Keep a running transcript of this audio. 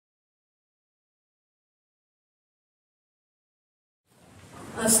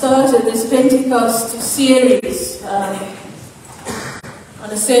I started this Pentecost series on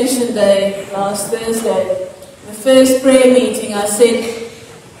Ascension Day last Thursday. The first prayer meeting, I said,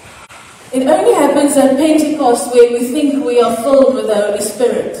 it only happens at Pentecost where we think we are filled with the Holy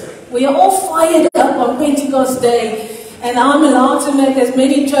Spirit. We are all fired up on Pentecost Day, and I'm allowed to make as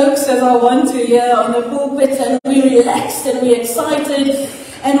many jokes as I want to here on the pulpit, and we're relaxed and we're excited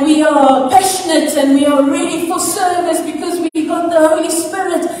and we are passionate and we are ready for service because we got the Holy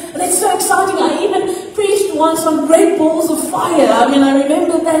Spirit, and it's so exciting. I even preached once on great balls of fire. I mean, I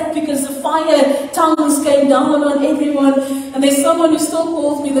remember that because the fire tongues came down on everyone, and there's someone who still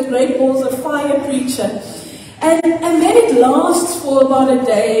calls me the great balls of fire preacher. And then it lasts for about a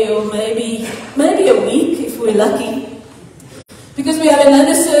day or maybe a week if we're lucky. Because we have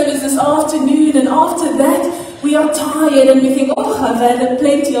another service this afternoon, and after that we are tired and we think, oh, I've had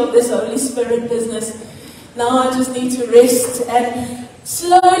plenty of this Holy Spirit business. Now I just need to rest. And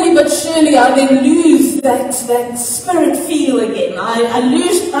slowly but surely I then lose that spirit feel again. I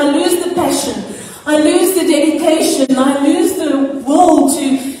lose the passion. I lose the dedication. I lose the will to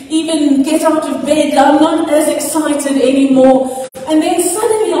even get out of bed. I'm not as excited anymore. And then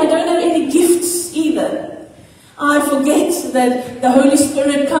suddenly I don't have any gifts either. I forget that the Holy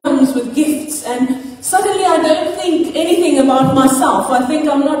Spirit comes with gifts, and suddenly I don't think anything about myself. I think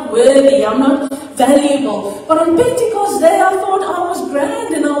I'm not worthy, I'm not valuable. But on Pentecost Day I thought I was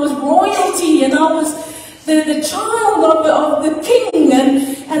grand and I was royalty and I was the child of the king,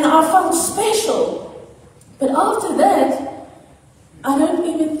 and I felt special. But after that, I don't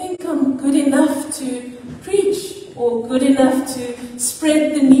even think I'm good enough to preach or good enough to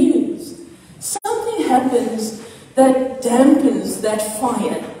spread the news. Something happens that dampens that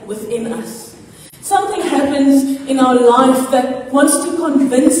fire within us. Something happens in our life that wants to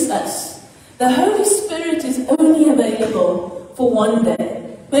convince us the Holy Spirit is only available for one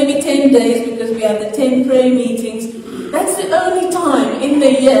day, maybe 10 days, because we have the 10 prayer meetings. That's the only time in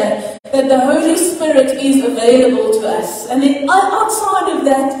the year that the Holy Spirit is available to us. And then outside of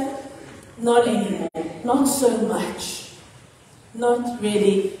that, not anymore, not so much. Not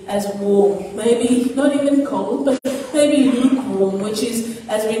really as warm, maybe not even cold, but maybe lukewarm, which is,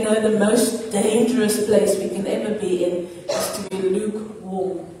 as we know, the most dangerous place we can ever be in, is to be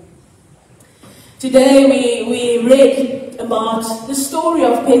lukewarm. Today we read about the story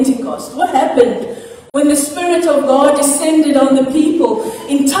of Pentecost. What happened when the Spirit of God descended on the people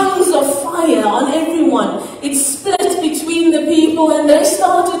in tongues of fire on everyone? It split between the people and they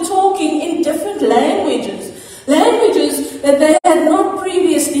started talking in different languages. Languages that they had not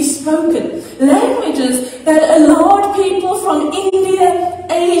previously spoken. Languages that allowed people from India,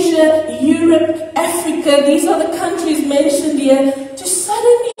 Asia, Europe, Africa, these are the countries mentioned here, to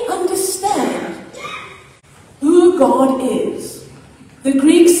suddenly understand who God is. The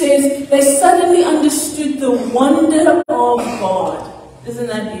Greek says they suddenly understood the wonder of God. Isn't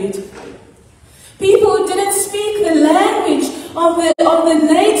that beautiful? People who didn't speak the language of the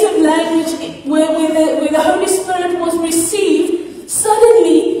native language where the Holy Spirit was received,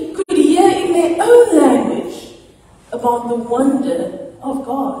 suddenly could hear in their own language about the wonder of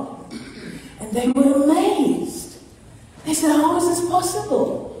God. And they were amazed. They said, how is this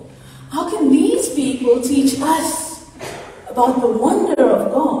possible? How can these people teach us about the wonder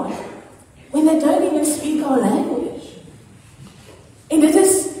of God when they don't even speak our language? En dit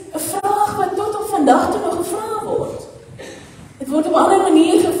is 'n vraag wat tot op vandag toe nog gevra word. Het word op alle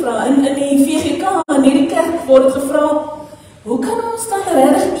maniere gevra. In die VGK, in hierdie kerk, word het gevra, hoe kan ons dan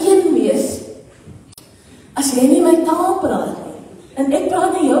regtig een wees as jy nie my taal praat nie, en ek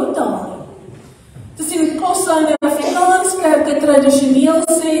praat nie jou taal nie? Dis in Kossa in die Afrikaans kerke tradisioneel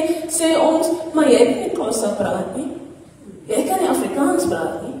sê ons, maar jy kan nie Kossa praat nie. Jy kan nie Afrikaans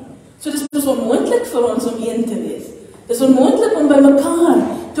praat nie. So dis onmoontlik vir ons om een te wees. Dis onmoontlik om by mekaar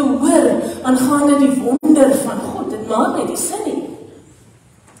te hoor aangaande die wonder van God. Dit maak nie die sin nie.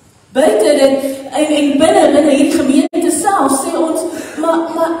 Buite dit, en binne hierdie gemeente self, sê ons,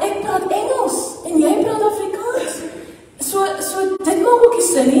 maar ek praat Engels, en jy praat Afrikaans. So dit maak ook nie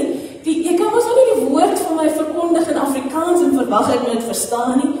sin nie. Jy kan ons ook nie die woord van my verkondig in Afrikaans en verwag ek moet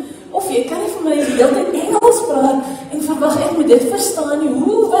verstaan nie. Of jy kan nie vir my die hele tyd Engels praat en verwag ek moet dit verstaan nie.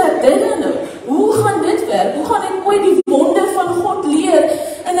 Hoe werk dit dan nou? Hoe gaan dit werk? Hoe gaan ek ooit die wonder van God leer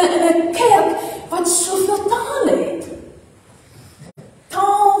in 'n kerk wat soveel tale het?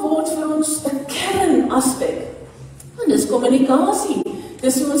 Taal word vir ons 'n kernaspek. En dis kommunikasie.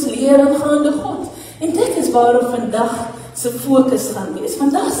 Dis hoe ons leer aangaande God. En dit is waarop vandag se fokus gaan wees.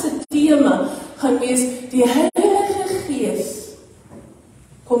 Vandag se tema gaan wees die Heilige Gees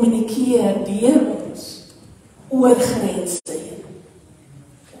kommunikeer deur ons oor grense heen.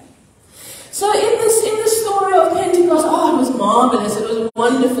 marvelous, it was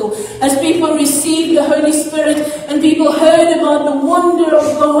wonderful. As people received the Holy Spirit and people heard about the wonder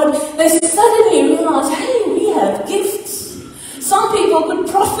of God, they suddenly realized, hey, we have gifts. Some people could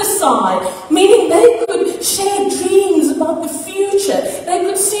prophesy, meaning they could share dreams about the future. They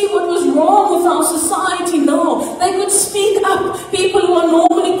could see what was wrong with our society now. They could speak up. People who are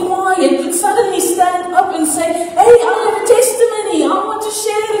normally quiet could suddenly stand up and say, hey, I have a testimony. I want to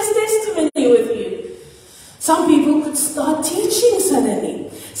share this testimony with you. Some people could start teaching suddenly.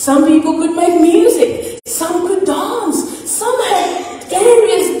 Some people could make music. Some could dance. Some had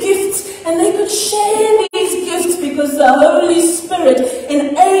various gifts, and they could share these gifts because the Holy Spirit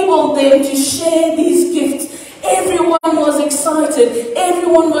enabled them to share these gifts. Everyone was excited.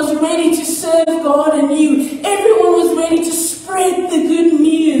 Everyone was ready to serve God anew. Everyone was ready to spread the good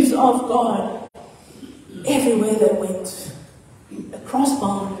news of God. Everywhere they went, across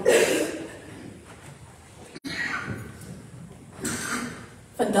boundaries.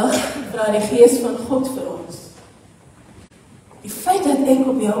 Vandag vra die Gees van God vir ons. Die feit dat ek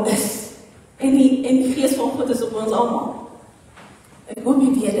op jou is, en die Gees van God is op ons almal. Ek hoop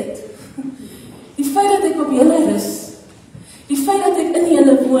jy weet dit. Die feit dat ek op julle is, die feit dat ek in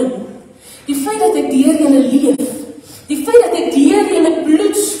julle woon, die feit dat ek deur julle leef, die feit dat ek deur julle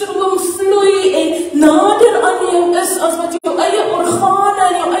bloedstroom vloei en nader aan jou is as wat jou eie organe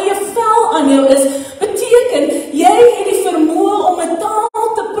en jou eie vel aan jou is, beteken jy het die vermoë om 'n taal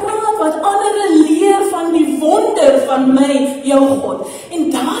te praat wat ander leer van die wonder van my, jou God. En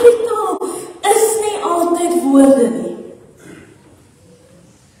daardie taal is nie altyd woorde nie.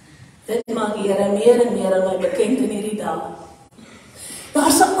 Dit maak Here meer en meer aan my bekend in hierdie dag.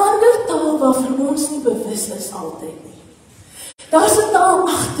 Daar's 'n ander taal waarvan ons nie bewus is altyd nie. Daar's 'n taal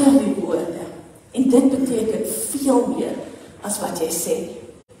agter die woorde. En dit beteken veel meer as wat jy sê.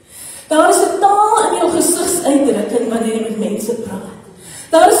 Daar is 'n taal in jou gesigsuitdrukking wanneer jy met mense praat.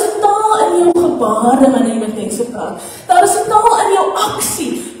 Daar is 'n taal in jou gebare wanneer jy met mense praat. Daar is 'n taal in jou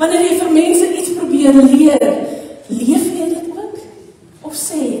aksie wanneer jy vir mense iets probeer leer. Leef jy dit ook? Of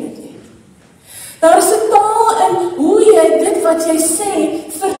sê jy dit nie? Daar is 'n taal in hoe jy dit wat jy sê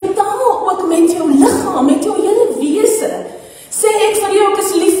vertaal ook met jou liggaam, met jou hele wese. Sê ek vir jou, ek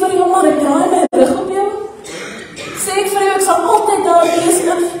is lief vir jou, maar ek draai my rug op jou. Sê ek vir jou, ek sal altyd daar wees,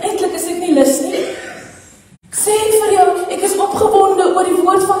 maar eintlik is ek nie lus nie. Sê ek vir jou, ek is opgewonde oor die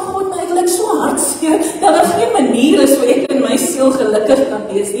woord van God, maar ek lyk so hartseer, dat daar geen manier is hoe ek in my siel gelukkig kan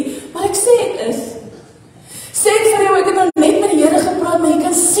wees nie, maar ek sê ek is. Sê ek vir jou, ek het nou net met die Here gepraat, maar jy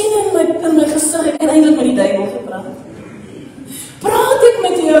kan sien in my gesig, ek het eintlik met die duiwel gepraat. Praat ek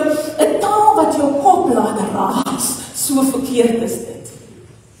met jou 'n taal wat jou kop laat raas, so verkeerd is dit.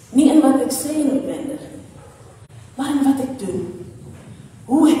 Nie in wat ek sê noodwendig, maar in wat ek doen.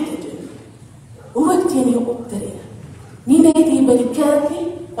 Hoe ek dit doen. Hoe ek teen jou optree. Nie net hier by die kerk nie,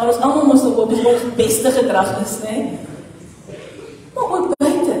 waar ons almal mos op ons beste gedrag is, nee. Maar ook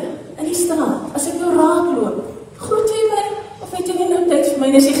buite, in die straat, as ek jou raakloop, groet jy my, of het jy nie nou tyd vir my,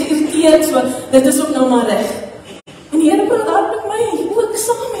 en as jy geïrriteerd so, dit is ook nou maar reg. En die Here praat hard met my, ook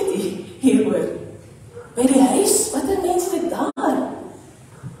saam met u hieroor. By die huis, wat is mense daar?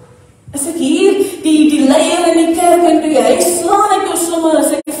 As ek hier die leier in die kerk en by die huis slaan ek jou sommer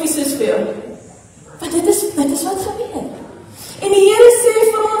as ek vies is vir jou. Want dit is wat gebeur. En die Here sê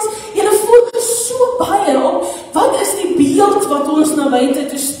vir ons, julle fokus so baie op, wat is die beeld wat ons na buite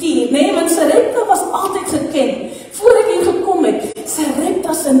toe stuur? Nee, want SAREPTA was altyd geken. Voor ek hier gekom het,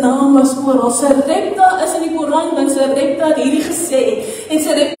 SAREPTA se naam was oral. SAREPTA is in die Koran, want SAREPTA het hierdie gesê. En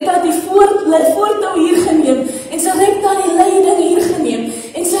SAREPTA het die voortou hier geneem. En SAREPTA het die leiding hier geneem.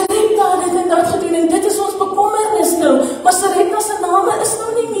 En SAREPTA het dit en dat gedoen. En dit is ons bekommernis nou. Maar SAREPTA se name is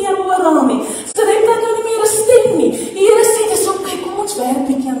nou nie meer oral nie. SAREPTA het nou nie meer 'n stem nie. Die Here sê, dis op, kyk, kom ons werk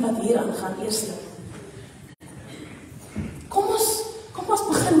bietjie aan wat hier aangaan eers. Kom ons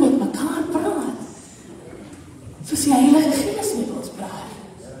begin met mekaar praat. Soos die Heilige Gees met ons praat.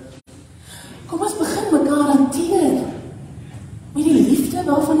 Kom ons begin mekaar hanteer. Met die liefde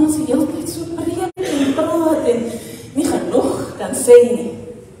waarvan ons die hele tyd so preek en praat en nie genoeg kan sê nie.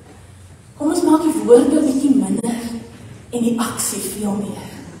 Kom ons maak die woorde bietjie minder en die aksie veel meer.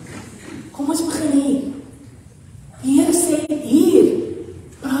 Kom ons begin hier. Die Here sê hier,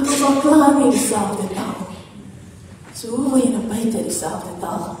 praat ons al klaar met dieselfde taal. So hoe wil jy nou buite dieselfde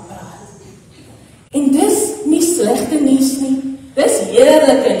taal gaan praat? En dis nie slegte nuus nie, dis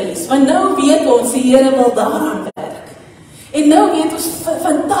heerlike nuus, want nou weet ons die Here wil daaraan werk. En nou weet ons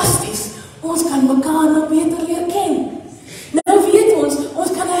fantasties, ons kan mekaar nou beter leer ken. Nou weet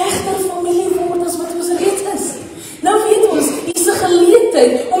ons kan 'n regter familie word as wat ons reeds is. Nou weet ons, dis 'n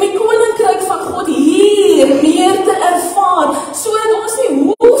geleentheid om die koninkryk van God hier meer te ervaar,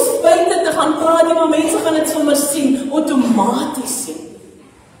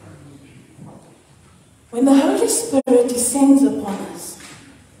 When the Holy Spirit descends upon us,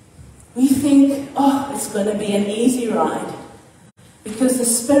 we think, oh, it's going to be an easy ride. Because the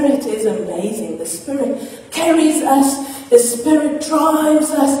Spirit is amazing. The Spirit carries us. The Spirit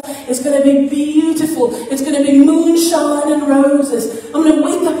drives us. It's going to be beautiful. It's going to be moonshine and roses. I'm going to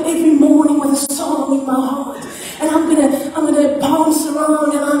wake up every morning with a song in my heart. And I'm going to bounce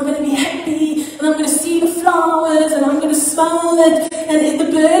around and I'm going to be happy. And I'm going to see the flowers and I'm going to smell it. And the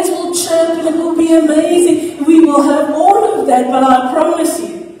birds will chirp and it will be amazing. We will have all of that, but I promise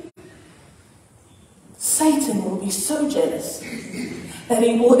you, Satan will be so jealous that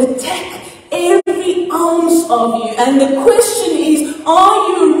he will attack every ounce of you. And the question is, are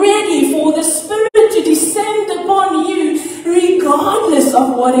you ready for the Spirit to descend upon you regardless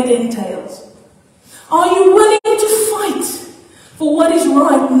of what it entails? Are you willing to fight for what is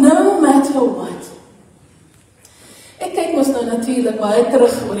right no matter what? Ek kyk mos nou natuurlik baie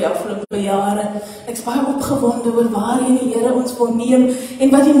terug oor die afgelope jare. Ek's baie opgewonde oor waarheen die Here ons wil neem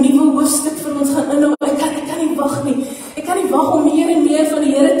en wat die nuwe hoofstuk vir ons gaan inhou. Ek kan nie wag nie. Ek kan nie wag om meer en meer van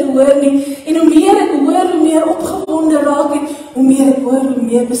die Here te hoor nie. En hoe meer ek hoor, hoe meer opgewonde raak ek. Hoe meer ek hoor, hoe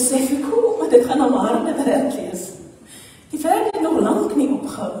meer besef ek, maar dit gaan nou harde werk wees. Die werk het nog lank nie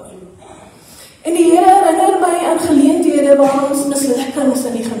opgehou nie. En die Here herinner my aan geleenthede waar ons mislukkings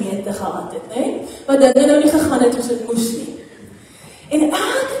in die gemeente gehad het, né? Wat dinge nou nie gegaan het soos dit moes nie. En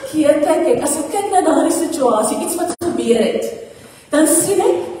elke keer kyk ek, as ek kyk na daardie situasie, iets wat gebeur het, dan sien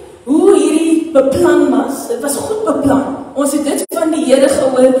ek hoe hierdie beplan was. Dit was goed beplan. Ons het dit van die Here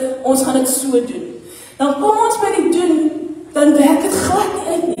gehoor, ons gaan dit so doen. Dan kom ons by die doen, dan werk dit glad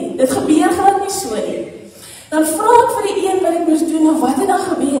nie uit nie. Dit gebeur glad nie so nie. Dan vra ek vir die een wat ek moes doen, nou wat het dan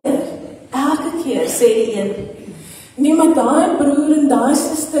gebeur? Elke keer sê die een, nee, maar daai broer en daai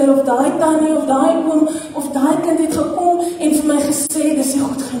suster, of daai tannie, of daai oom, of daai kind het gekom en vir my gesê, dis nie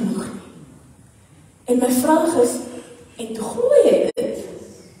goed genoeg nie. En my vraag is, en toe glo jy dit?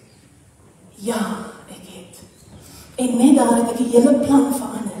 Ja, ek het. En net daar het ek die hele plan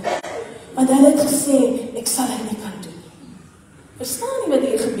verander. Want hy het gesê, ek sal dit nie kan doen. Verstaan nie wat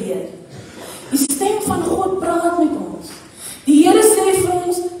hier gebeur? Die stem van God praat met ons. Die Here sê vir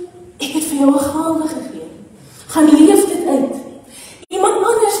ons, ek het vir jou 'n gawe gegee. Gaan leef dit uit. Iemand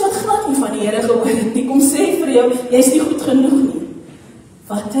anders wat glad nie van die Here gehoor het nie, kom sê vir jou, jy's nie goed genoeg nie.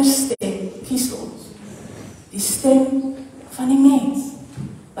 Watter stem kies ons? Die stem van die mens,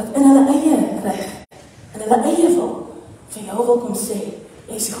 wat in hulle eie reg, in hulle eie wil, vir jou wil kom sê,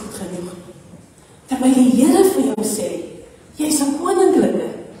 jy's nie goed genoeg nie. Terwyl die Here vir jou sê, jy's 'n koninklike,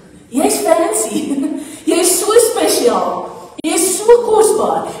 jy's fancy, jy's so spesiaal, jy is so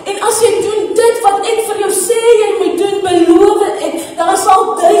kosbaar, en as jy doen dit wat ek vir jou sê jy moet doen, beloof ek, daar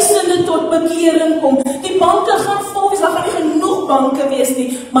sal duisende tot bekering kom. Die banke gaan vol wees, daar gaan nie genoeg banke wees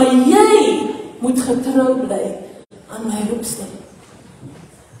nie, maar jy moet getrou bly aan my roepstem.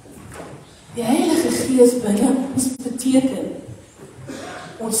 Die Heilige Gees binne ons beteken,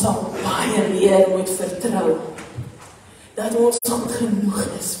 ons sal baie meer moet vertrou, dat ons goed genoeg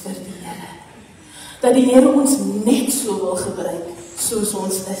is vir die Here. Dat die Here ons net so wil gebruik, soos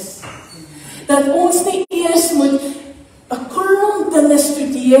ons is. Dat ons nie eers moet 'n klomp dinge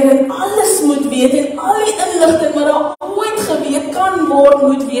studeer en alles moet weet en al die inligting wat daar ooit geweet kan word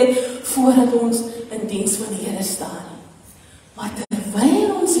moet weet, voordat ons in diens van die Here staan. Maar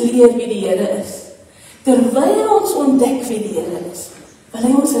terwyl ons leer wie die Here is, terwyl ons ontdek wie die Here is, wil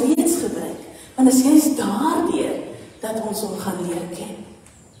hy ons reeds gebruik. Want as jy is daardeur, dat ons hom gaan leer ken.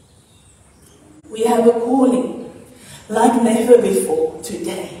 We have a calling like never before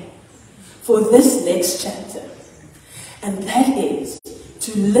today for this next chapter. And that is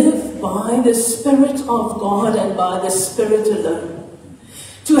to live by the Spirit of God and by the Spirit alone.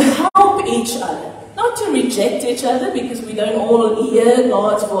 To help each other, not to reject each other because we don't all hear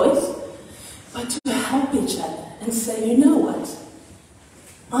God's voice, but to help each other and say, you know what?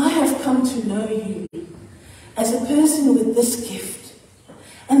 I have come to know you as a person with this gift.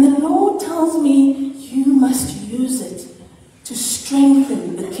 And the Lord tells me, you must use it to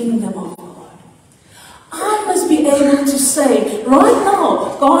strengthen the kingdom of God. I must be able to say, right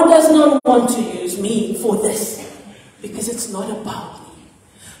now, God does not want to use me for this, because it's not about me.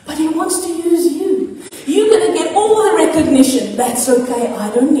 But He wants to use you. You're going to get all the recognition. That's okay,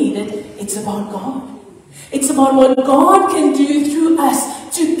 I don't need it. It's about God. It's about what God can do through us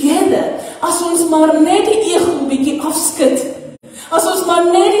together. As ons maar net die ego bietjie afskud. As ons maar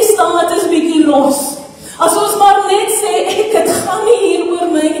net die status bietjie los. As ons maar net sê, ek het gaan nie hier oor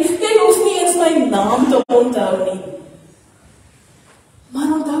my, jy hoef nie eens my naam te onthou nie.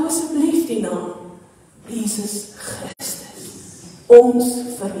 Maar onthou asseblief die naam, Jesus Christus, ons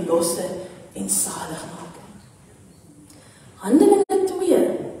verlosser en saligmaking. Handelinge 2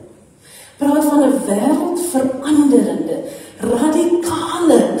 praat van 'n wêreldveranderende,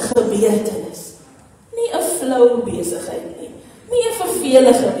 radikale gebeurtenis. Nie 'n flou besigheid nie, nie 'n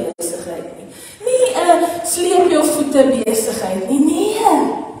vervelige besigheid nie, nie 'n sleep jou voete besigheid nie,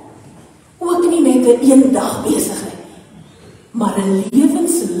 nee. Ook nie met 'n eendag besigheid nie, maar 'n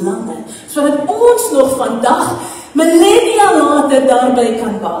lewenslange, sodat ons nog vandag, millennia later, daarby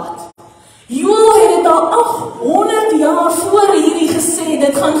kan baat. Joel het dit al 800 jaar voor hierdie gesê,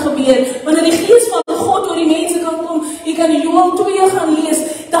 dit gaan gebeur. Wanneer die gees van God oor die mense kan kom, jy kan Joel 2 gaan lees,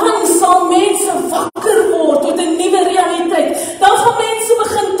 dan sal mense wakker word tot 'n nuwe realiteit. Dan gaan mense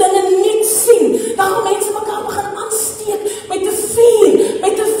begin dinge nuut sien. Dan gaan mense mekaar begin aansteek met 'n vuur,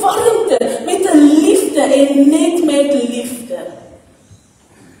 met 'n warmte, met 'n liefde en net met liefde.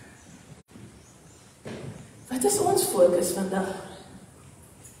 Wat is ons fokus vandag?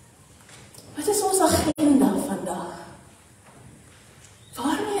 Wat is ons agenda vandag?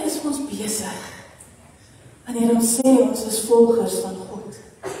 Waarmee is ons besig? Wanneer ons sê ons is volgers van God.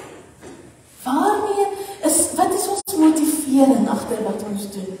 Wat is ons motivering agter wat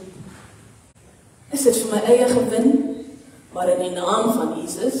ons doen? Is dit vir my eie gewin? Maar in die naam van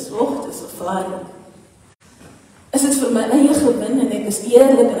Jesus, dit is gevaarlik. Is dit vir my eie gewin en ek is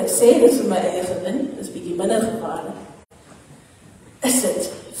eerlik en ek sê dit vir my eie gewin, dis bietjie minder gevaarlik. Is dit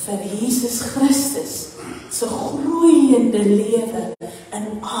vir Jesus Christus se groeiende lewe in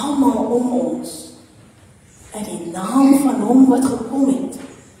almal om ons, in die naam van hom wat gekom het,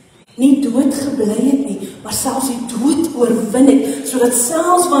 nie dood gebly het nie, maar selfs die dood oorwin het, sodat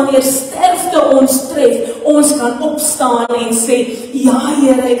selfs wanneer sterfte ons tref, ons kan opstaan en sê, ja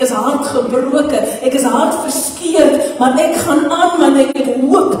Here, ek is hart gebroken, ek is hart verskeurd, maar ek gaan aan, want ek het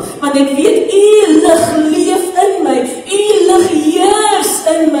hoop, want ek weet, U lig leef in my, U lig heers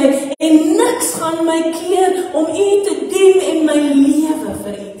in my, en niks gaan my keer om U te dien en my lewe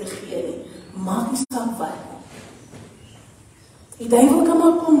vir U te gee nie. Maak nie saak wat. Die duiwel kan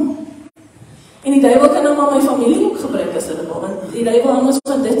maar kom. En die duiwel kan nou maar my familie ook gebruik as hulle wil, want die duiwel anders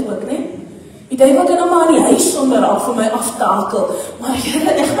van dit ook, nee? Die duiwel kan nou maar aan die huis onderaf vir my aftakel, maar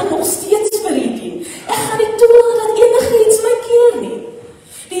Here, ek gaan nog steeds vir U dien. Ek gaan nie toelaat dat enigiets my keer nie.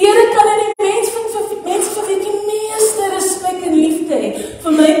 Die Here kan in die mense vir wie die meeste respek en liefde het,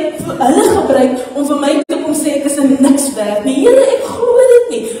 vir hulle gebruik om vir my te kom sê ek is in niks werd nie. Here, ek glo dit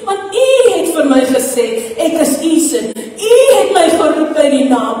nie, want U het vir my gesê ek is U se. U het my geroep by die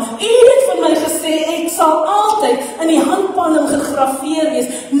naam. U het vir my gesê ek sal altyd in die handpalm gegraveer wees.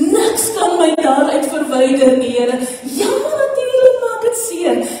 Niks kan my daaruit verwyder nie, Here. Ja, natuurlijk maak dit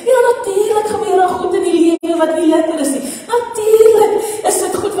seer. Ja, natuurlijk gebeur daar goed in die lewe wat nie lekker is nie. Natuurlijk is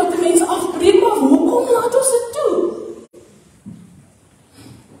dit goed wat die mense afbreek, maar hoekom laat ons dit toe?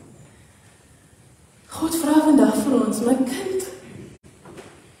 God vra vandag vir ons, my kind,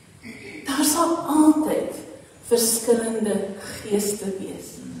 daar sal altyd verskillende geeste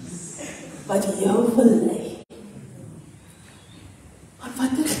wees, wat jou wil lei. Maar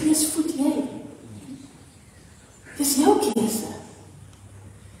watter gees voed jy? Dis jou keuse.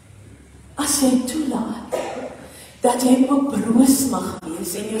 As jy toelaat, dat jy ook broos mag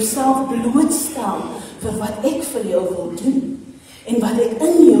wees, en jouself blootstel, vir wat ek vir jou wil doen, en wat ek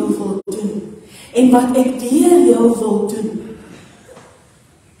in jou wil doen, en wat ek deur jou wil doen.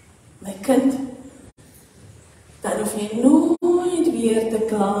 My kind, dan hoef jy nooit weer te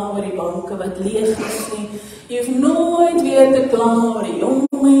kla oor die banke wat leeg is nie. Jy hoef nooit weer te kla oor die jong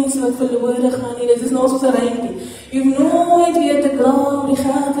mense wat verlore gaan nie. Dit is nou soos 'n reintjie. Jy hoef nooit weer te kla oor die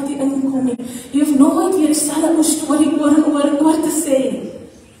geld wat nie inkom nie. Jy hoef nooit weer dieselfde ou storie oor en oor en oor te sê nie.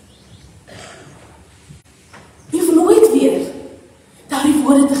 Jy hoef nooit weer daardie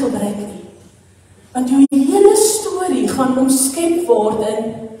woorde te gebruik nie. Want jou hele storie gaan omskep word in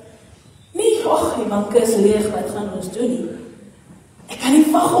nie, die banke is leeg, wat gaan ons doen nie? Ek kan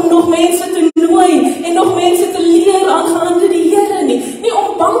nie wag om nog mense te nooi en nog mense te leer aangaande die Here nie. Nie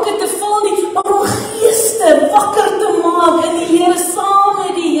om banke te vul nie, maar om geeste wakker te maak in die Here, saam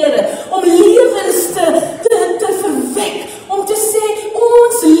met die Here. Om lewens te verwek. Om te sê,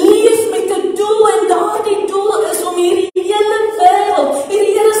 ons leef met 'n doel en daardie doel is om hierdie hele wêreld,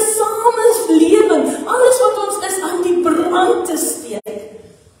 hierdie Here sameslewing, alles wat ons is aan die brand te steek.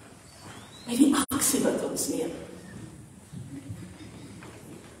 Met die aksie wat ons neem.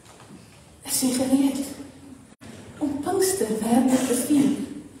 Is jy gereed om Pinkster werklik te vier?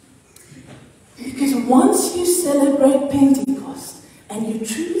 Because once you celebrate Pentecost, and you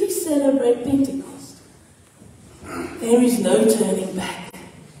truly celebrate Pentecost, there is no turning back.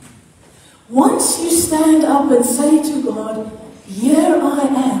 Once you stand up and say to God, here I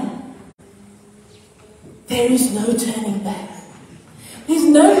am, there is no turning back. There's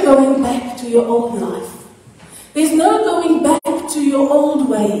no going back to your old life. There's no going back to your old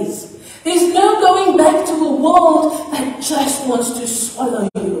ways. There's no going back to a world that just wants to swallow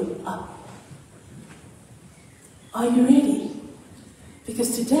you up. Are you ready?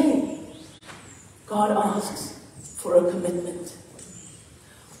 Because today, God asks for a commitment.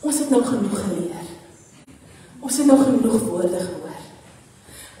 Ons het nou genoeg geleer. Ons het nou genoeg woorde gehoor.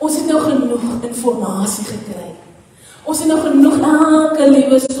 Ons het nou genoeg informasie gekry. Ons het nou genoeg elke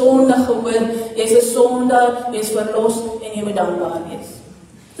liewe Sondag gehoor. Jy's 'n Sondag, jy's verlos en jy moet dankbaar wees.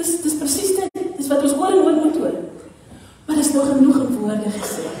 Dis presies dit. Dis wat ons oor en oor moet hoor. Maar dis nog genoeg in woorde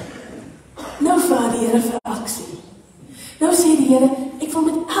gesê. Nou vra die Here vir aksie. Nou sê die Here, ek wil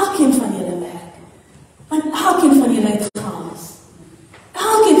met elkeen van julle werk. Want elkeen van julle het gehaas.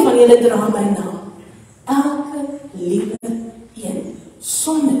 Elkeen van julle dra my naam. Elke liewe een,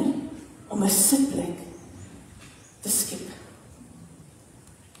 sonder om 'n sitplek te skep.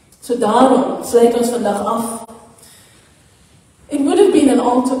 So daarom sluit ons vandag af. It would have been an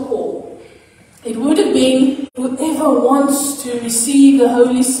altar call. It would have been whoever wants to receive the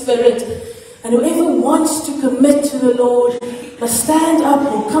Holy Spirit and whoever wants to commit to the Lord must stand up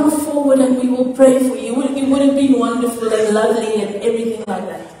or come forward and we will pray for you. It would have been wonderful and lovely and everything like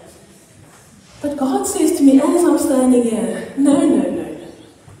that. But God says to me as I'm standing here, no.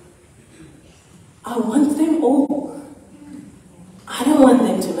 I want them all. I don't want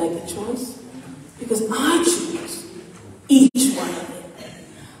them to make a choice because I choose each one of them.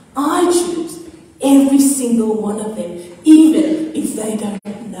 I choose every single one of them, even if they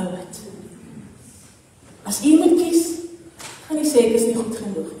don't know it. As iemand kies, gaan nie sê ek is nie goed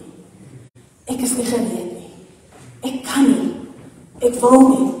genoeg nie. Ek is nie gereed nie. Ek kan nie. Ek wil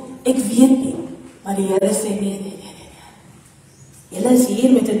nie. Ek weet nie. Maar die Here sê nee. Julle is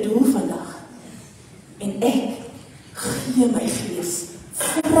hier met 'n doel vandag. En ek gee my gees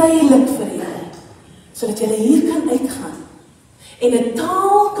vrylik vir julle, sodat julle hier kan uitgaan en 'n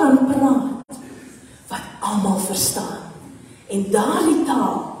taal kan praat wat almal verstaan. En daardie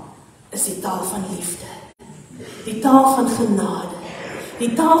taal is die taal van liefde, die taal van genade,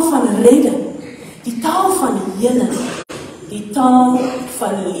 die taal van redding, die taal van heling, die taal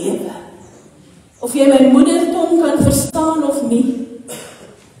van lewe. Of jy my moedertong kan verstaan of nie,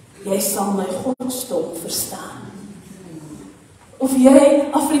 jy sal my Godstong verstaan. Of jy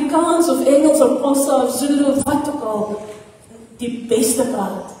Afrikaans of Engels of Xhosa of Zulu of wat ook al die beste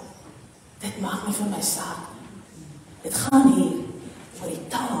praat, dit maak nie vir my saak. Dit gaan hier oor die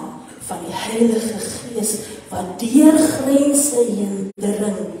taal van die Heilige Gees wat deur grense heen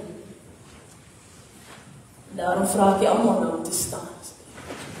dring. Daarom vra ek jy almal nou om te staan.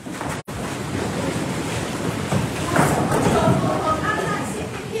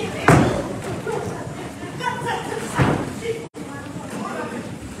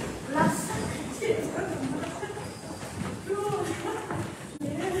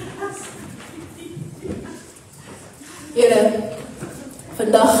 Here,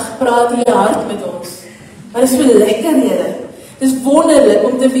 vandag praat U hart met ons. Maar dit is so lekker, Here. Dit is wonderlik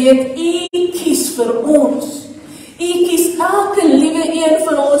om te weet U kies vir ons. U kies elke liewe een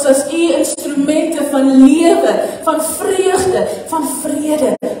van ons as U instrumente van lewe, van vreugde, van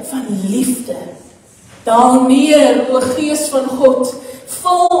vrede, van liefde. Daal neer, o Gees van God,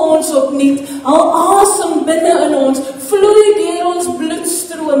 vul ons opnuut, al asem binne in ons, vloei deur ons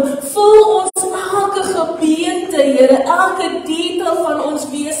bloedstroom, vul ons elke gebeente, Here, elke detail van ons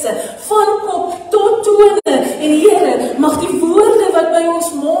wese, van kop tot tone, en Here, mag die woorde wat by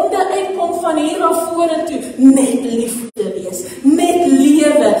ons monde uitkom van hier af vorentoe, net liefde wees, net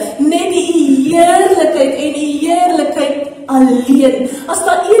lewe, net die heerlikheid en die heerlikheid alleen. As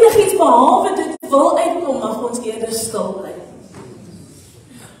daar enigiets behalwe dit wil uitkom, mag ons eerder stil bly.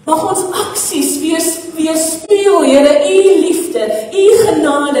 Mag ons aksies weerspieël, Here, U liefde, U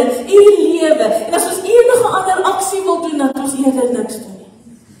genade, U lewe. En as ons enige ander aksie wil doen, dat ons eerder niks doen nie.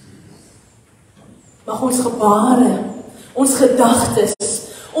 Mag ons gebare, ons gedagtes,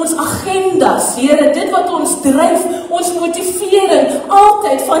 ons agendas, Here, dit wat ons dryf, ons motivering,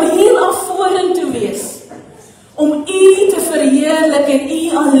 altyd van hier af vorentoe wees. Om U te verheerlik en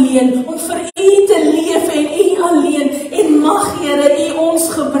U alleen, om vir U te leef en U alleen, en mag, Here, U ons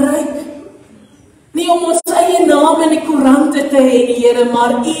gebruik. Nie om ons eie naam in die koerante te hê, Here,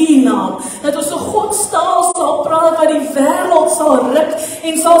 maar U naam. Dat ons 'n Godstaal sal praat wat die wêreld sal ruk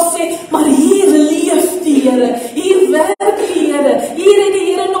en sal sê, maar hier leef die Here, hier werk die Here, hier het die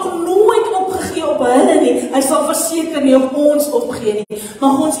Here nog nooit opgegee op hulle nie. Hy sal verseker nie op ons opgee nie.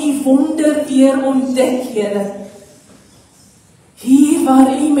 Mag ons U wonder weer ontdek, Here. Hier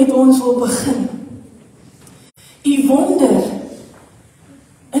waar U met ons wil begin, U wonder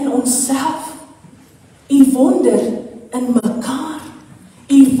in onsself. U wonder in mekaar.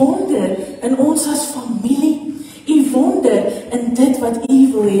 U wonder in ons as familie. U wonder in dit wat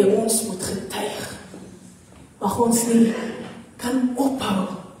U wil hê ons moet getuig. Mag ons nie kan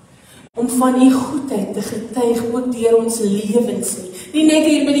ophou om van U goedheid te getuig ook deur ons lewens nie. Nie net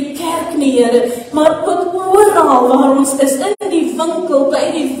hier by die kerk nie, Here, maar ook oral waar ons is, in die winkel, by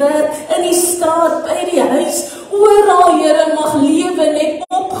die werk, in die straat, by die huis, oral, Here, mag lewe net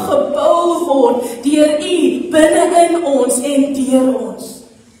opgebou word deur U binne in ons en deur ons.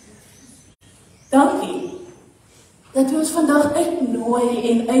 Dankie dat U ons vandag uitnooi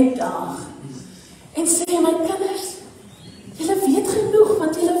en uitdaag en sê, my kinders, julle weet genoeg,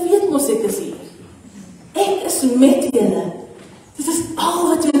 want julle weet mos ek is hier. Ek is met julle. Dit is al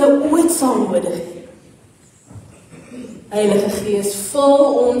wat julle ooit sal nodig hê. Heilige Gees, vul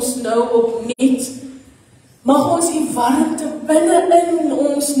ons nou opnuut. Mag ons die warmte binne in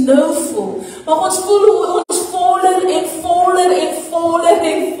ons nou voel. Mag ons voel hoe ons voller en voller en voller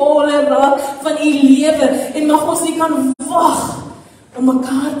en voller raak van U lewe. En mag ons nie kan wag om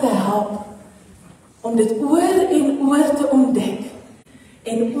mekaar te help, om dit oor en oor te ontdek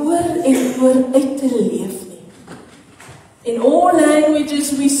en oor uit te leef nie. In all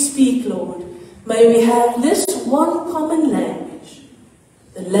languages we speak, Lord, may we have this one common language,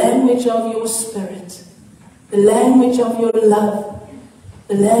 the language of your Spirit, the language of your love,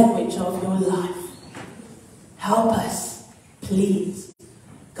 the language of your life. Help us, please.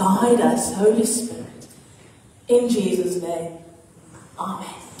 Guide us, Holy Spirit. In Jesus' name,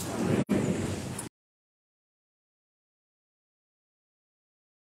 Amen.